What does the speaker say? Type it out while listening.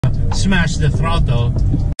smash the throttle.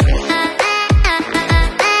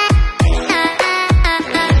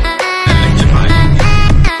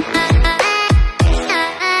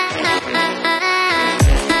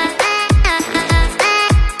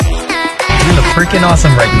 You look freaking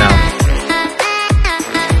awesome right now.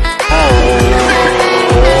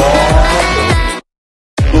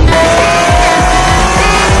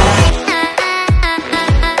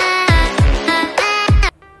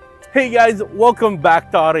 Hey guys, welcome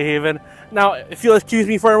back to Auto Haven. Now, if you'll excuse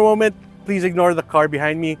me for a moment, please ignore the car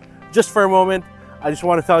behind me. Just for a moment, I just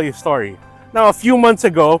want to tell you a story. Now, a few months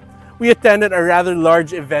ago, we attended a rather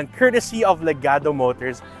large event courtesy of LiQWYD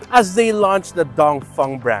Motors as they launched the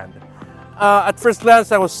DongFeng brand. At first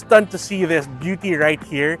glance, I was stunned to see this beauty right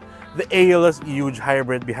here, the Aeolus Huge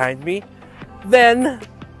Hybrid behind me. Then,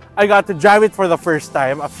 I got to drive it for the first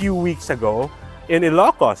time a few weeks ago in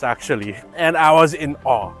Ilocos actually, and I was in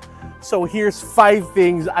awe. So here's 5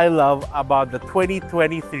 things I love about the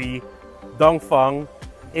 2023 DongFeng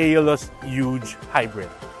Aeolus Huge Hybrid.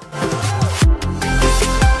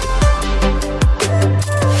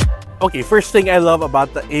 Okay, first thing I love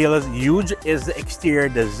about the Aeolus Huge is the exterior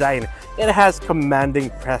design. It has commanding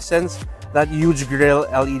presence, that huge grille,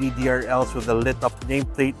 LED DRLs with the lit up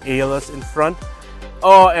nameplate Aeolus in front.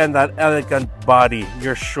 Oh, and that elegant body.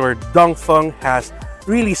 You're sure DongFeng has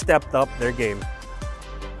really stepped up their game.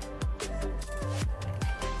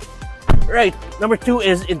 Right, number 2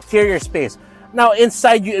 is interior space. Now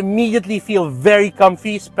inside you immediately feel very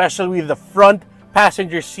comfy, especially with the front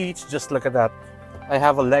passenger seats. Just look at that. I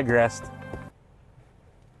have a leg rest.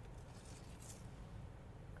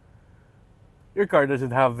 Your car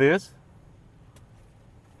doesn't have this.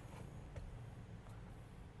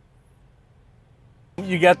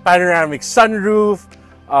 You get panoramic sunroof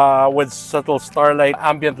with subtle starlight,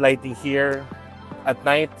 ambient lighting here at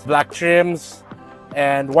night, black trims,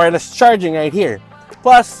 and wireless charging right here.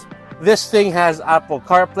 Plus, this thing has Apple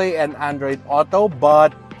CarPlay and Android Auto,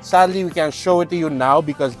 but sadly we can't show it to you now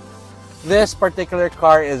because this particular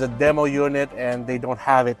car is a demo unit and they don't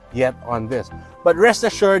have it yet on this. But rest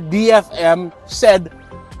assured, DFM said,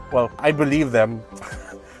 well, I believe them,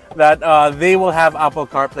 that they will have Apple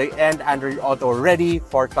CarPlay and Android Auto ready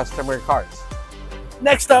for customer cars.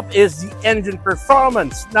 Next up is the engine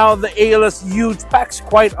performance. Now the Aeolus Huge packs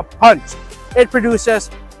quite a punch. It produces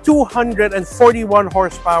 241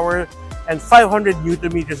 horsepower and 500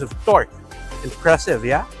 Newton-meters of torque. Impressive,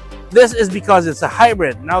 yeah? This is because it's a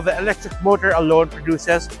hybrid. Now the electric motor alone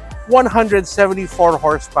produces 174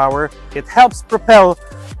 horsepower. It helps propel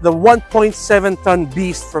the 1.7-ton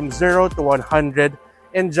beast from 0 to 100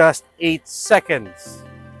 in just 8 seconds.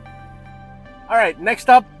 Alright, next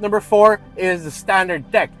up, number 4 is the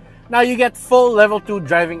standard tech. Now you get full level 2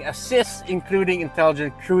 driving assist, including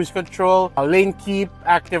intelligent cruise control, lane keep,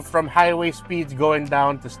 active from highway speeds going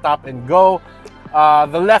down to stop and go.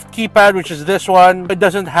 The left keypad, which is this one, it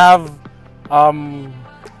doesn't have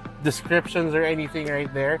descriptions or anything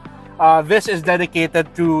right there. This is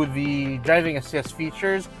dedicated to the driving assist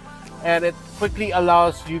features, and it quickly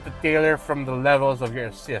allows you to tailor from the levels of your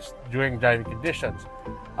assist during driving conditions.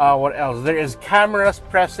 What else? There is cameras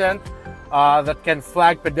present that can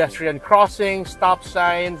flag pedestrian crossings, stop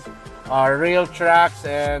signs, rail tracks,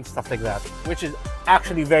 and stuff like that, which is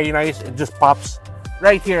actually very nice. It just pops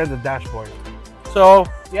right here on the dashboard. So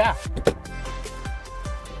yeah.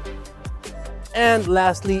 And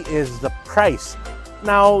lastly is the price.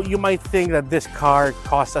 Now you might think that this car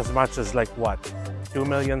costs as much as like what, 2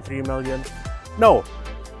 million, 3 million? No,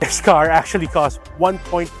 this car actually costs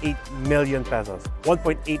 1.8 million pesos,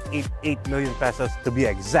 1.888 million pesos to be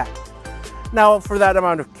exact. Now, for that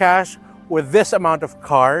amount of cash, with this amount of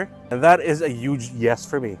car, that is a huge yes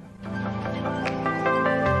for me.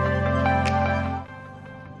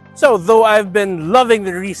 So, though I've been loving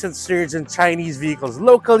the recent surge in Chinese vehicles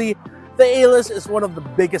locally, the Aeolus is one of the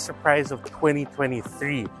biggest surprises of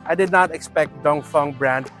 2023. I did not expect DongFeng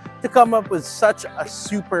brand to come up with such a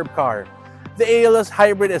superb car. The Aeolus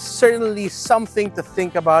Hybrid is certainly something to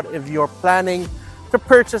think about if you're planning to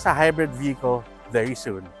purchase a hybrid vehicle very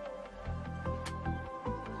soon.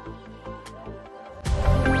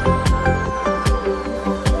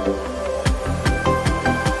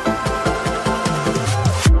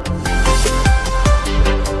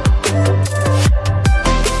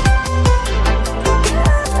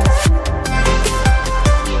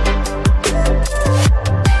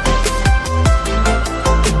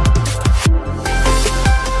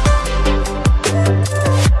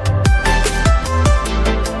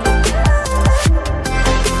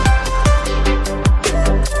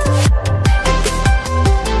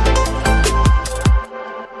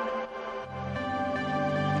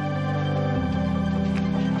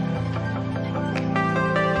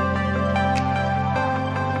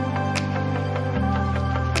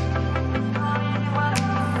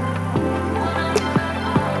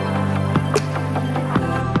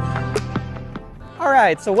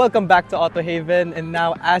 Alright, so welcome back to Auto Haven, and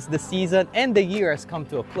now as the season and the year has come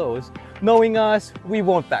to a close, knowing us, we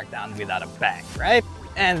won't back down without a bang, right?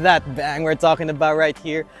 And that bang we're talking about right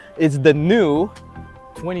here is the new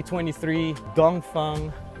 2023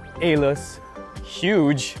 DongFeng Aeolus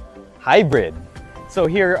Huge Hybrid. So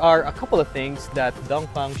here are a couple of things that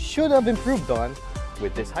DongFeng should have improved on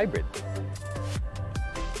with this hybrid.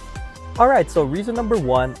 Alright, so reason number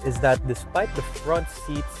one is that despite the front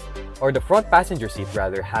seats, or the front passenger seat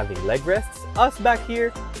rather, having leg rests, us back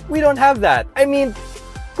here, we don't have that. I mean,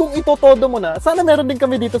 kung itotodo mo na, sana meron din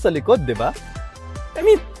kami dito sa likod, di ba? I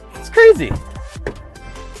mean, it's crazy.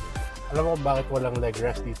 Alam mo bakit walang leg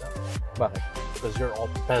rest dito? Bakit? Because you're all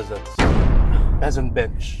peasants. Peasant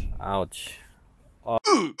bench. Ouch.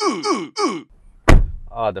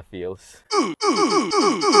 Oh, the feels.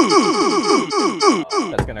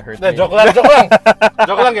 That's gonna hurt me. Joke lang, joke lang.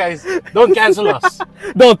 Joke lang, guys. Don't cancel us.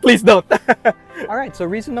 Don't, please don't. Alright, so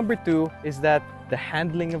reason number two is that the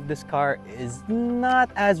handling of this car is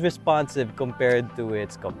not as responsive compared to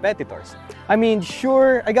its competitors. I mean,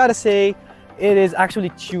 sure, I gotta say, it is actually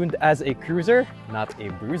tuned as a cruiser, not a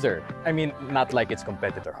bruiser. I mean, not like its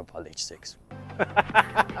competitor, Hopal H6.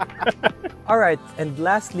 Alright, and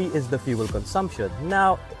lastly is the fuel consumption.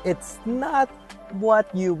 Now, it's not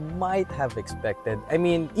what you might have expected. I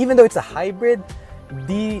mean, even though it's a hybrid,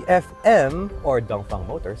 DFM, or Dongfeng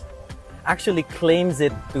Motors, actually claims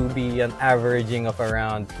it to be an averaging of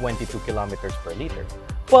around 22 kilometers per liter.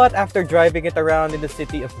 But after driving it around in the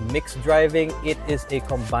city of mixed driving, it is a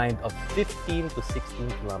combined of 15 to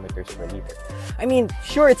 16 kilometers per liter. I mean,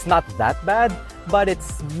 sure, it's not that bad, but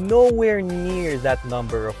it's nowhere near that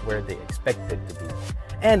number of where they expect it to be.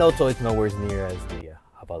 And also, it's nowhere near as the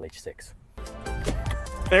Hopal H6.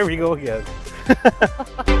 There we go again.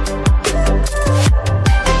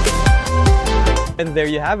 And there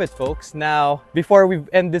you have it, folks. Now, before we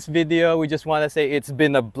end this video, we just want to say it's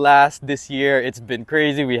been a blast this year. It's been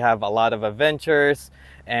crazy. We have a lot of adventures,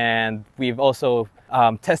 and we've also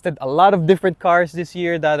tested a lot of different cars this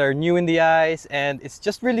year that are new in the eyes, and it's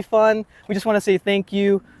just really fun. We just want to say thank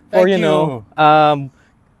you for, you know,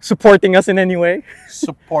 supporting us in any way.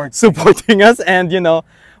 Supporting us, and, you know,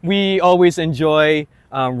 we always enjoy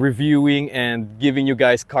reviewing and giving you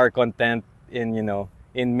guys car content in, you know,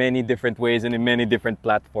 in many different ways and in many different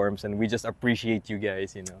platforms, and we just appreciate you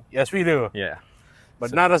guys, you know. Yes, we do. Yeah.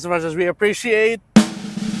 But not as much as we appreciate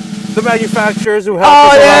the manufacturers who help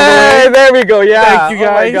us along the way. There we go. Yeah. Thank you, guys.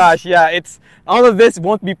 Oh my gosh. Yeah. It's all of this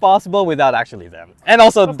won't be possible without actually them, and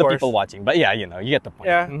also the people watching. But yeah, you know, you get the point.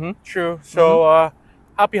 Yeah. True. So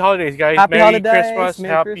happy holidays, guys. Happy Merry holidays, Christmas.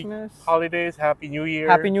 Merry Happy Christmas. holidays. Happy New Year.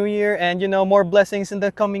 Happy New Year, and you know, more blessings in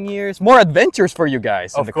the coming years, more adventures for you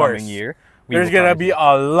guys in the coming year. There's gonna be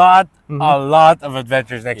a lot of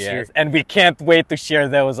adventures next year, and we can't wait to share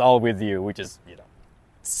those all with you, which is, you know,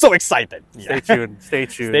 so excited. Stay tuned. Stay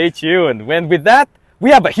tuned. Stay tuned. When with that,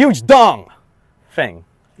 we have a huge DongFeng.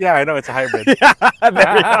 Yeah, I know it's a hybrid. There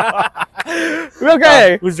we go.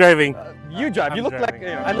 Okay. Who's driving? You drive. You look driving.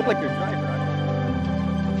 like I look like your driver.